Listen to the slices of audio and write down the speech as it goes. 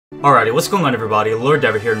Alrighty, what's going on everybody? Lord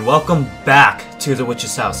Dever here and welcome back to The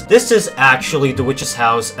Witch's House. This is actually The Witch's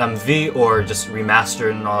House MV or just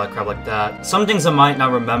remastered and all that crap like that. Some things I might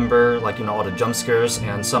not remember, like, you know, all the jump scares,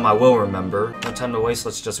 and some I will remember. No time to waste,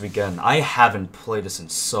 let's just begin. I haven't played this in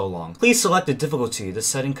so long. Please select the difficulty. This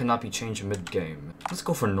setting cannot be changed mid-game. Let's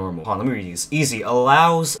go for normal. Hold on, let me read these. Easy.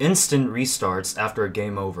 Allows instant restarts after a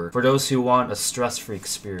game over. For those who want a stress-free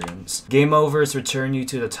experience. Game overs return you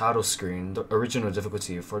to the title screen, the original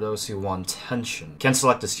difficulty. For those who want tension. Can't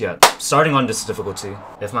select this yet. Starting on this difficulty.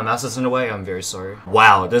 If my mouse is in the way, I'm very sorry.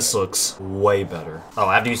 Wow, this looks way better. Oh,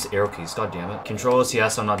 I have to use the arrow keys. God damn it. Controls,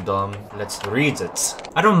 yes, I'm not dumb. Let's read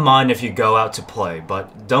it. I don't mind if you go out to play,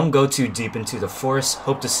 but don't go too deep into the forest.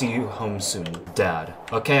 Hope to see you home soon. Dad.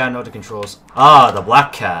 Okay, I know the controls. Ah, the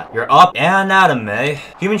black cat. You're up and at him, eh?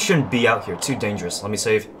 Humans shouldn't be out here. Too dangerous. Let me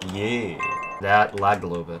save. Yeah. That lagged a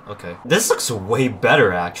little bit. Okay. This looks way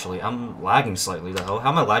better, actually. I'm lagging slightly, the hell. How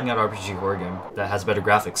am I lagging at an RPG horror game that has better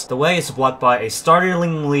graphics? The way is blocked by a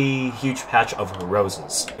startlingly huge patch of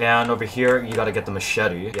roses. And over here, you gotta get the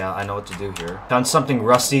machete. Yeah, I know what to do here. Found something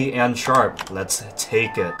rusty and sharp. Let's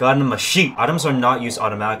take it. Got a machete. Items are not used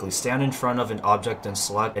automatically. Stand in front of an object and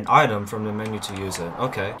select an item from the menu to use it.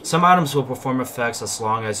 Okay. Some items will perform effects as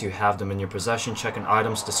long as you have them in your possession. Check an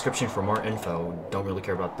item's description for more info. Don't really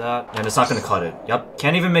care about that. And it's not gonna cut it. Yep.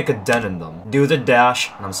 Can't even make a dent in them. Do the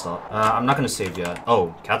dash. Non-stop. I'm not gonna save yet.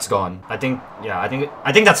 Oh, cat's gone. I think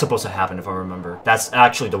that's supposed to happen if I remember. That's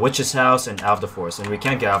actually the witch's house and out of the forest, and we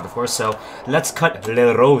can't get out of the forest, so let's cut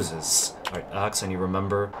les roses. Alright, axe, and you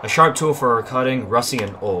remember. A sharp tool for cutting, rusty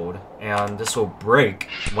and old. And this will break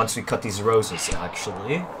once we cut these roses,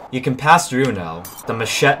 actually. You can pass through now. The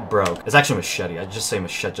machete broke. It's actually machete. I just say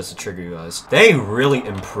machete just to trigger you guys. They really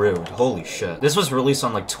improved. Holy shit. This was released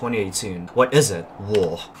on like 2018. What is it?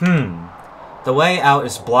 Wool. The way out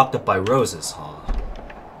is blocked up by roses, huh?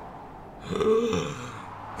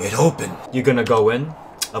 It opened. You gonna go in?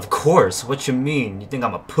 Of course. What you mean? You think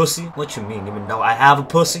I'm a pussy? What you mean? Even though I have a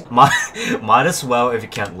pussy? Might as well if you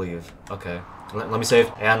can't leave. Okay. Let me save.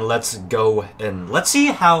 And let's go in. Let's see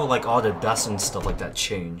how, like, all the deaths and stuff like that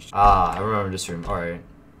changed. Ah, I remember this room. Alright.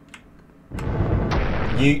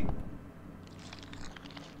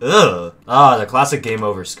 Ugh. Ah, the classic game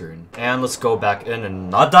over screen. And let's go back in and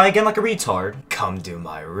not die again like a retard. Come to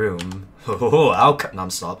my room. Oh, I'll cut. No,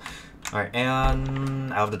 stop. Alright,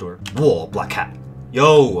 and out of the door. Whoa, black cat.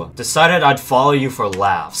 Yo, decided I'd follow you for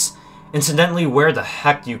laughs. Incidentally, where the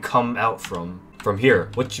heck do you come out from? From here.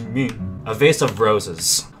 What you mean? A vase of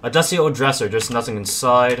roses. A dusty old dresser, there's nothing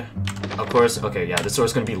inside. Of course, okay, yeah, this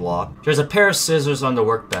door's gonna be locked. There's a pair of scissors on the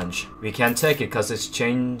workbench. We can't take it because it's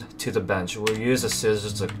chained to the bench. We'll use the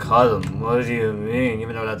scissors to cut them. What do you mean?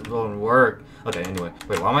 Even though that won't work. Okay, anyway.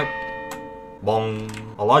 Wait, why am I...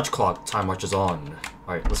 Bong. A large clock. Time marches on.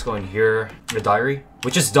 Alright, let's go in here. The diary?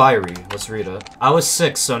 Which is diary. Let's read it. I was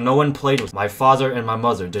 6, so no one played with me. My father and my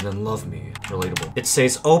mother didn't love me. Relatable. It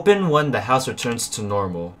says open when the house returns to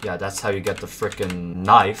normal. Yeah, that's how you get the frickin'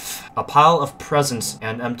 knife. A pile of presents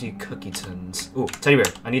and empty cookie tins. Ooh, teddy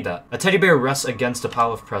bear. I need that. A teddy bear rests against a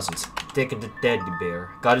pile of presents. Take the teddy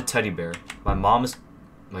bear. Got a teddy bear. My mom is...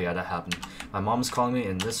 Oh yeah, that happened. My mom is calling me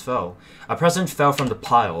and this fell. A present fell from the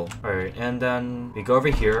pile. Alright, and then we go over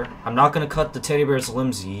here. I'm not gonna cut the teddy bear's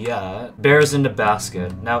limbs yet. Bear's in the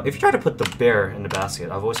basket. Now, if you try to put the bear in the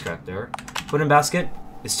basket, I've always cracked there. Put in basket,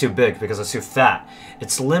 it's too big because it's too fat.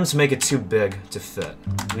 Its limbs make it too big to fit.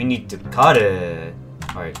 We need to cut it.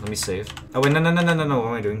 Alright, let me save. Oh wait, no, what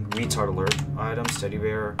am I doing? Retard alert. Items, teddy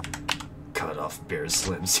bear. Cut off bear's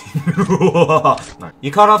limbs. Right. You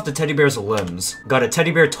cut off the teddy bear's limbs. Got a teddy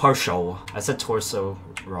bear torso. I said torso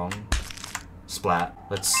wrong. Splat.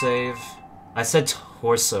 Let's save. I said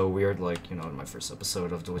torso weird, like, you know, in my first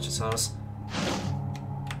episode of The Witch's House.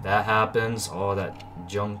 That happens. All that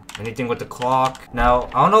junk. Anything with the clock. Now,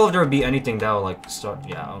 I don't know if there would be anything that will, like, start.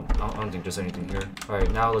 Yeah, I don't think there's anything here. Alright,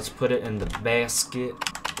 now let's put it in the basket.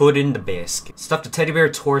 Put in the basket. Stuff the teddy bear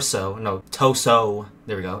torso. No, torso.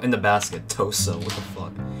 There we go. In the basket. Torso. What the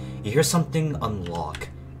fuck? You hear something unlock.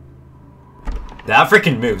 That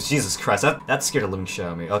freaking moves. Jesus Christ. That scared the living shit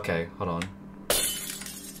out of me. Okay, hold on.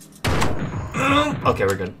 Okay,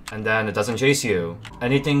 we're good. And then it doesn't chase you.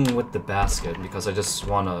 Anything with the basket, because I just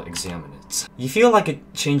want to examine it. You feel like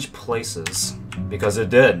it changed places. Because it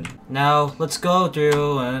did. Now, let's go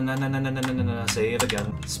through and save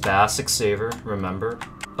again. Spastic saver, remember?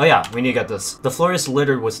 Oh yeah, we need to get this. The floor is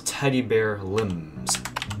littered with teddy bear limbs.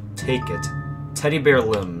 Take it. Teddy bear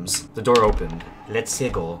limbs. The door opened. Let's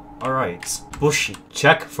go. Alright. Bushy.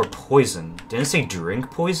 Check for poison. Didn't it say drink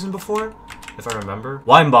poison before? if I remember.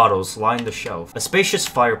 Wine bottles line the shelf. A spacious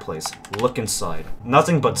fireplace. Look inside.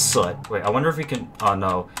 Nothing but soot. Wait, I wonder if we can... Oh,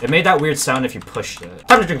 no. It made that weird sound if you pushed it.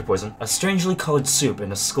 Time to drink the poison. A strangely colored soup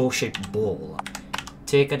in a skull-shaped bowl.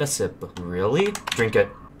 Take it a sip. Really? Drink it.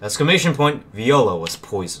 Exclamation point. Viola was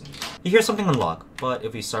poisoned. You hear something unlock, but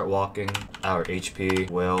if we start walking, our HP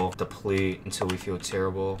will deplete until we feel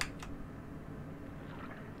terrible.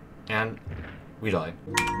 And we die.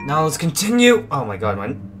 Now let's continue. Oh my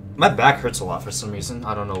god, my back hurts a lot for some reason.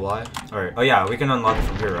 I don't know why. Alright. Oh yeah, we can unlock it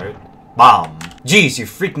from here, right? Bomb. Jeez, you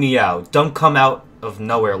freaked me out. Don't come out of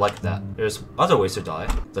nowhere like that. There's other ways to die.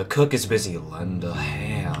 The cook is busy. Lend a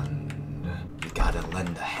hand. You gotta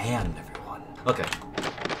lend a hand, everyone. Okay.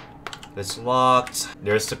 It's locked.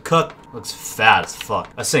 There's the cook. Looks fat as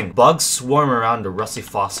fuck. I sing. Bugs swarm around the rusty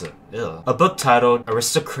faucet. Ew. A book titled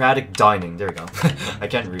Aristocratic Dining. There we go. I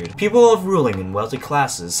can't read. People of ruling and wealthy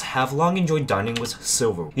classes have long enjoyed dining with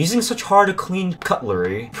silver. Using such hard to clean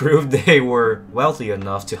cutlery proved they were wealthy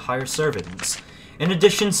enough to hire servants. In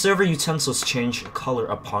addition, silver utensils change color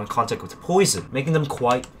upon contact with poison, making them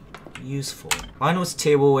quite useful. Mine was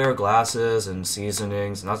tableware, glasses, and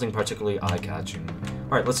seasonings. Nothing particularly eye-catching.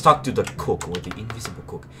 Alright, let's talk to the cook, or the invisible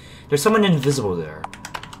cook. There's someone invisible there.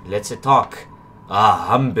 Let's talk.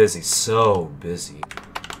 Ah, I'm busy. So busy.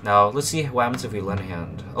 Now, let's see what happens if we lend a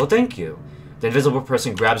hand. Oh, thank you. The invisible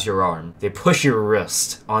person grabs your arm. They push your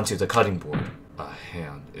wrist onto the cutting board. A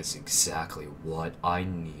hand is exactly what I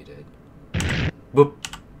needed. Boop.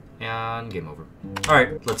 And game over.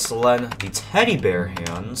 Alright, let's lend the teddy bear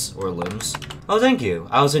hands, or limbs. Oh, thank you.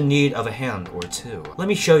 I was in need of a hand or two. Let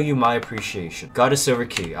me show you my appreciation. Got a silver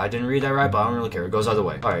key. I didn't read that right, but I don't really care. It goes either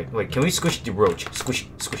way. Alright, wait, can we squish the roach? Squish,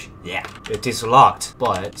 squish. Yeah. It is locked,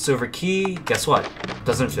 but silver key, guess what?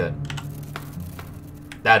 Doesn't fit.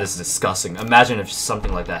 That is disgusting. Imagine if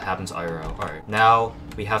something like that happens IRL. Alright, now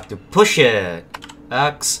we have to push it.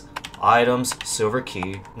 X. Items, silver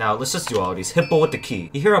key. Now let's just do all of these. Hippo with the key.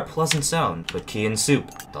 You hear a pleasant sound, but key in soup.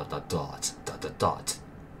 Dot dot dot dot dot dot.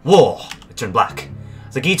 Whoa! It turned black.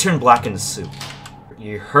 The key turned black in the soup.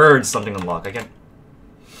 You heard something unlock. I can't.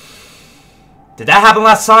 Did that happen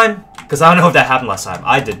last time? Because I don't know if that happened last time.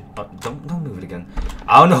 I did. Don't move it again.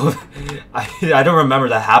 I don't know. I don't remember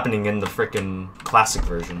that happening in the frickin' classic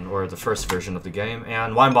version or the first version of the game.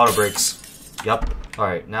 And wine bottle breaks. Yup. All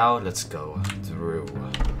right, now let's go through.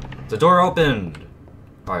 The door opened!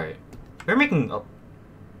 Alright. We're making... Oh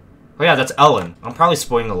yeah, that's Ellen. I'm probably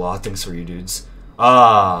spoiling a lot of things for you dudes.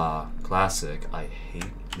 Ah, classic. I hate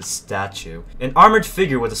this statue. An armored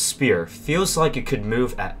figure with a spear. Feels like it could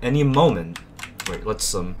move at any moment. Wait,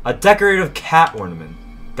 let's a decorative cat ornament.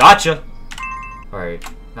 Gotcha! Alright.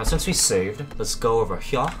 Now since we saved, let's go over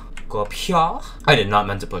here. Go up here. I did not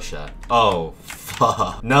mean to push that. Oh,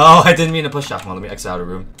 fuck. No, I didn't mean to push that. Come on, let me exit out of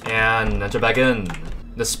the room. And enter back in.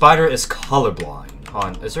 The spider is colorblind. Hold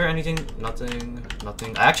on, is there anything? Nothing.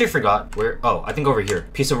 Nothing. I actually forgot where. Oh, I think over here.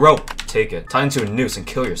 Piece of rope. Take it. Tie into a noose and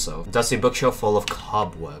kill yourself. Dusty bookshelf full of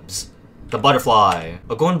cobwebs. The butterfly.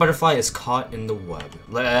 A golden butterfly is caught in the web.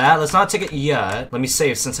 Let's not take it yet. Let me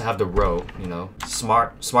save since I have the rope. You know,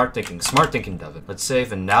 smart thinking, Devin. Let's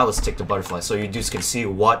save and now let's take the butterfly so you dudes can see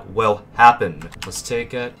what will happen. Let's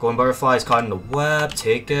take it. Golden butterfly is caught in the web.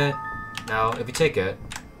 Take it. Now, if you take it.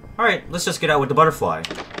 Alright, let's just get out with the butterfly.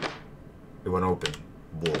 It went open.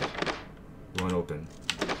 Whoa. It went open.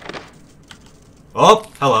 Oh,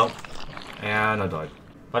 hello. And I died.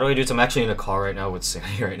 By the way, dudes, I'm actually in a car right now with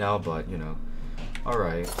Sandy right now, but, you know.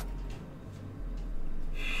 Alright.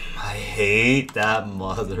 I hate that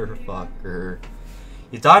motherfucker.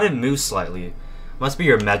 You thought it moved slightly. Must be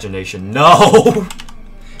your imagination. No!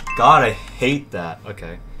 God, I hate that.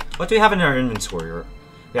 Okay. What do we have in our inventory?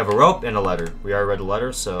 We have a rope and a letter. We already read the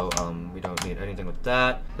letter, so we don't need anything with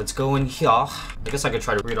that. Let's go in here. I guess I could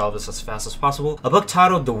try to read all this as fast as possible. A book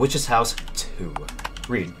titled The Witch's House 2.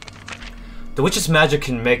 Read. The witch's magic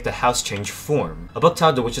can make the house change form. A book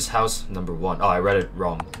titled The Witch's House number 1. Oh, I read it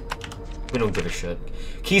wrong. We don't give a shit.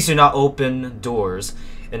 Keys do not open doors.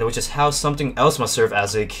 In the witch's house, something else must serve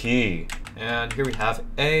as a key. And here we have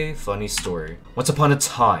a funny story. Once upon a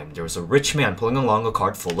time, there was a rich man pulling along a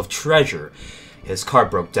cart full of treasure. His cart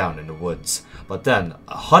broke down in the woods, but then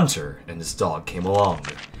a hunter and his dog came along.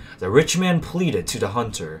 The rich man pleaded to the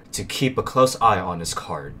hunter to keep a close eye on his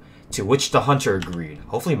cart, to which the hunter agreed.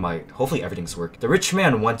 Hopefully everything's working. The rich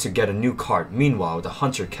man went to get a new cart. Meanwhile, the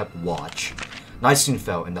hunter kept watch. Night soon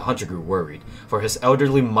fell, and the hunter grew worried, for his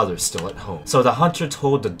elderly mother still at home. So the hunter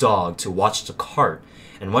told the dog to watch the cart,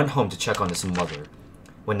 and went home to check on his mother.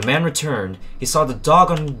 When the man returned, he saw the dog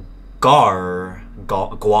on guard.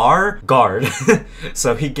 guard.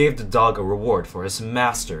 So he gave the dog a reward for his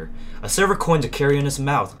master, a silver coin to carry in his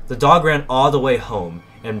mouth. The dog ran all the way home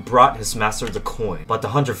and brought his master the coin, but the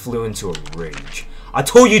hunter flew into a rage. I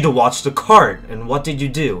told you to watch the cart, and what did you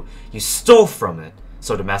do? You stole from it.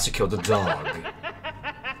 So the master killed the dog.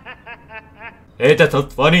 Hey, that's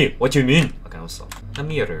not funny. What you mean? Okay, I'll stop. A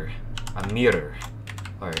mirror. A mirror.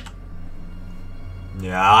 Alright.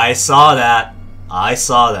 Yeah, I saw that. I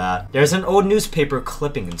saw that. There's an old newspaper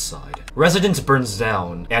clipping inside. Residence burns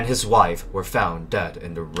down, and his wife were found dead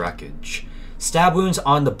in the wreckage. Stab wounds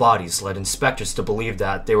on the bodies led inspectors to believe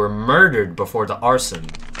that they were murdered before the arson.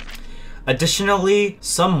 Additionally,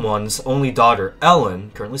 someone's only daughter,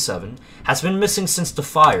 Ellen, currently 7, has been missing since the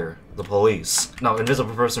fire. The police. No,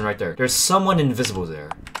 invisible person right there. There's someone invisible there.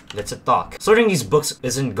 Let's talk. Sorting these books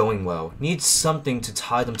isn't going well. Need something to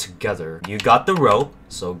tie them together. You got the rope,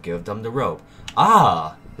 so give them the rope.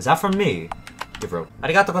 Ah, is that from me? Give rope.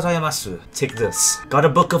 Arigatou gozaimasu. Take this. Got a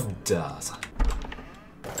book of death.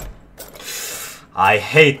 I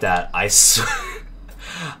hate that. I swear.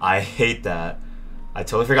 I hate that. I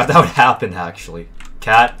totally forgot that would happen, actually.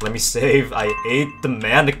 Cat, let me save. I ate the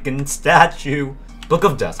mannequin statue. Book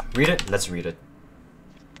of Death. Read it? Let's read it.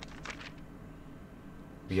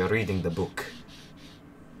 We are reading the book.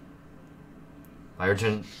 My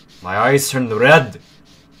eyes turn red.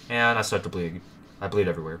 And I start to bleed. I bleed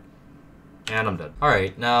everywhere. And I'm dead.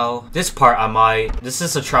 Alright, now, this part this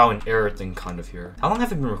is a trial and error thing kind of here. How long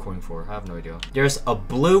have I been recording for? I have no idea. There's a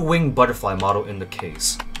blue winged butterfly model in the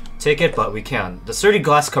case. Take it, but we can't. The sturdy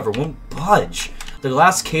glass cover won't budge. The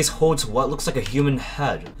glass case holds what looks like a human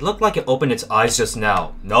head. It looked like it opened its eyes just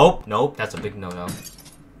now. Nope, nope, that's a big no-no.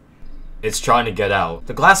 It's trying to get out.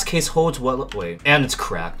 The glass case holds what wait, and it's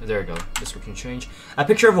cracked. There we go. This we can change. A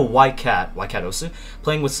picture of a white cat osu,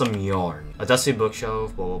 playing with some yarn. A dusty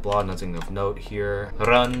bookshelf, blah blah blah, nothing of note here.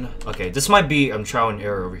 Run. Okay, this might be trial and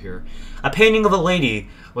error over here. A painting of a lady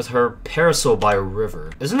with her parasol by a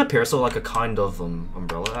river. Isn't a parasol like a kind of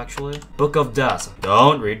umbrella actually? Book of Death.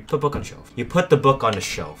 Don't read. Put book on shelf. You put the book on the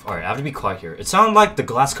shelf. Alright, I have to be quiet here. It sounded like the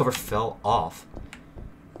glass cover fell off.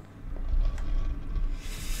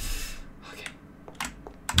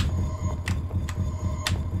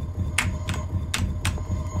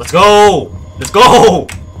 Let's go! Let's go! Ow,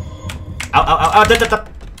 ow, ow, ow, da, da, da.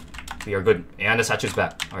 We are good. And the statue's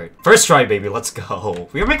back. Alright. First try, baby. Let's go.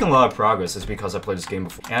 We are making a lot of progress. It's because I played this game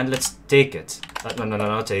before. And let's take it.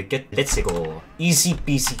 No, take it. Let's go. Easy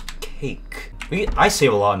peasy cake. I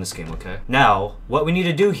save a lot in this game, okay? Now, what we need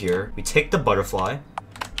to do here, we take the butterfly.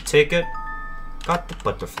 Take it. Got the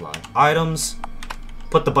butterfly. Items.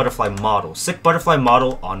 Put the butterfly model. Stick butterfly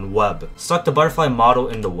model on web. Stuck the butterfly model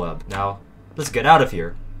in the web. Now, let's get out of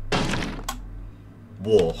here.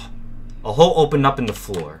 Whoa. A hole opened up in the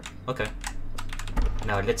floor. Okay.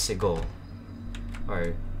 Now let's go.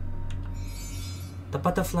 Alright. The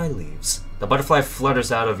butterfly leaves. The butterfly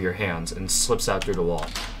flutters out of your hands and slips out through the wall.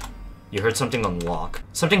 You heard something unlock.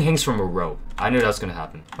 Something hangs from a rope. I knew that was gonna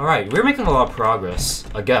happen. Alright, we're making a lot of progress.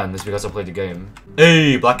 Again, it's because I played the game.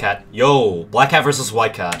 Hey, black cat. Yo, black cat versus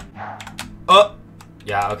white cat.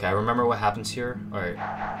 Yeah, okay, I remember what happens here. Alright.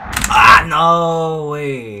 Ah, no!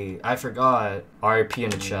 Wait, I forgot. RIP in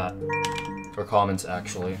the chat. Or comments,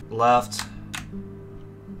 actually. Left.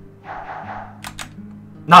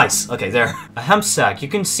 Nice! Okay, there. A hemp sack. You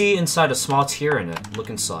can see inside a small tear in it. Look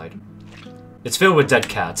inside. It's filled with dead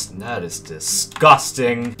cats. That is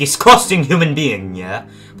disgusting. Disgusting human being, yeah?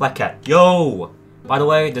 Black cat. Yo! By the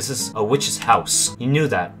way, this is a witch's house. You knew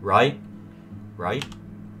that, right? Right?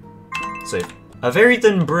 Save. A very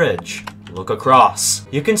thin bridge. Look across.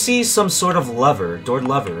 You can see some sort of lever, door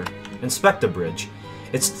lever. Inspect the bridge.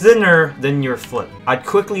 It's thinner than your foot.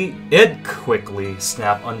 It'd quickly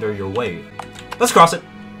snap under your weight. Let's cross it.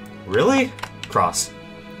 Really? Cross.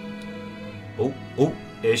 Oh, oh.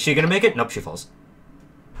 Is she gonna make it? Nope, she falls.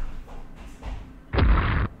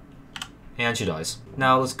 And she dies.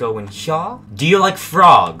 Now let's go in here. Do you like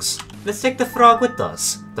frogs? Let's take the frog with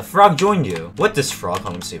us. The frog joined you. With this frog,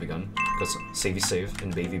 I'm gonna save again. Because savey save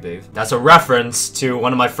and baby babe. That's a reference to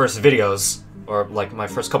one of my first videos. Or like my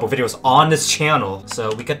first couple videos on this channel.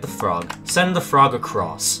 So we get the frog. Send the frog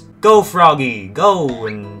across. Go froggy, go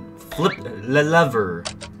and flip the lever.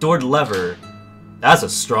 Door lever. That's a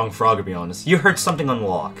strong frog to be honest. You heard something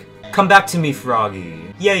unlock. Come back to me,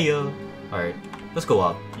 froggy. Yeah, yeah. Alright, let's go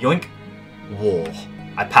up. Yoink. Whoa.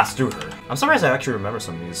 I passed through her. I'm surprised I actually remember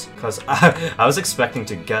some of these, because I was expecting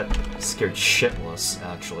to get scared shitless,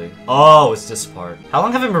 actually. Oh, it's this part. How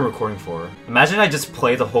long have I been recording for? Imagine I just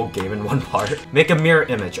play the whole game in one part. Make a mirror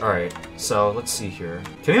image. Alright, so let's see here.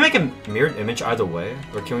 Can we make a mirrored image either way?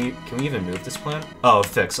 Or can we even move this plant? Oh,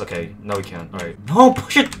 fix. Okay, no we can't. Alright. No,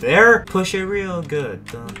 push it there! Push it real good.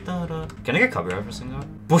 Da, da, da. Can I get copyright for saying that?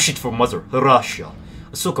 Push it for Mother Russia.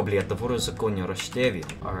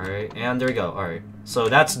 Alright, and there we go. Alright, so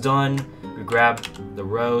that's done. We grab the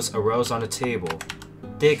rose, a rose on the table.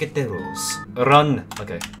 Take the rose. Run.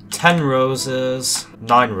 Okay, 10 roses,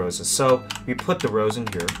 9 roses. So we put the rose in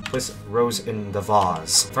here, place rose in the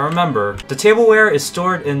vase. If I remember, the tableware is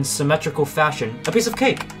stored in symmetrical fashion. A piece of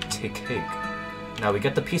cake. Take cake. Now we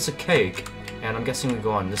get the piece of cake, and I'm guessing we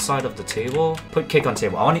go on this side of the table. Put cake on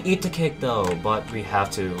table. I want to eat the cake though, but we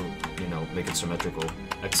have to, you know, make it symmetrical.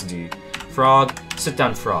 XD. Frog. Sit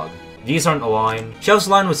down, frog. These aren't aligned. Shelves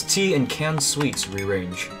lined with tea and canned sweets.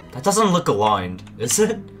 Rearrange. That doesn't look aligned, is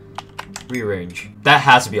it? Rearrange. That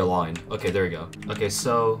has to be aligned. Okay, there we go. Okay,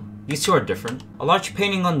 so these two are different. A large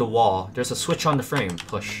painting on the wall. There's a switch on the frame.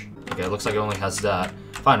 Push. Okay, it looks like it only has that.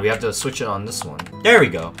 Fine, we have to switch it on this one. There we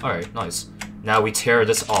go. Alright, nice. Now we tear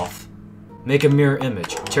this off. Make a mirror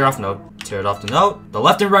image. Tear off note. Tear it off the note. The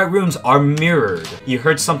left and right rooms are mirrored. You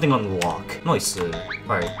heard something on the lock. Nice.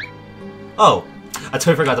 Alright. Oh, I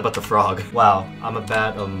totally forgot about the frog. Wow, I'm a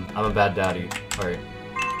bad daddy. Alright.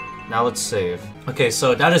 Now let's save. Okay,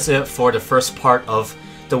 so that is it for the first part of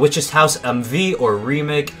The Witch's House MV or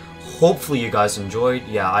remake. Hopefully you guys enjoyed.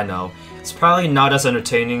 Yeah, I know. It's probably not as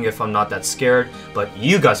entertaining if I'm not that scared, but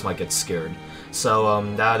you guys might get scared. So,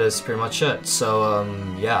 that is pretty much it. So,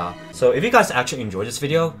 yeah. So, if you guys actually enjoyed this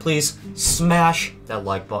video, please smash that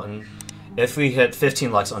like button. If we hit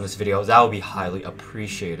 15 likes on this video, that would be highly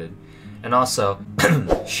appreciated. And also,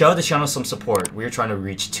 show the channel some support. We're trying to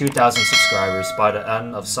reach 2,000 subscribers by the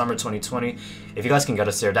end of summer 2020. If you guys can get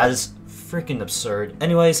us there, that is freaking absurd.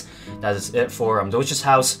 Anyways, that is it for The Witch's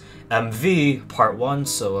House MV Part 1.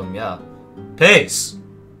 So, yeah. Peace!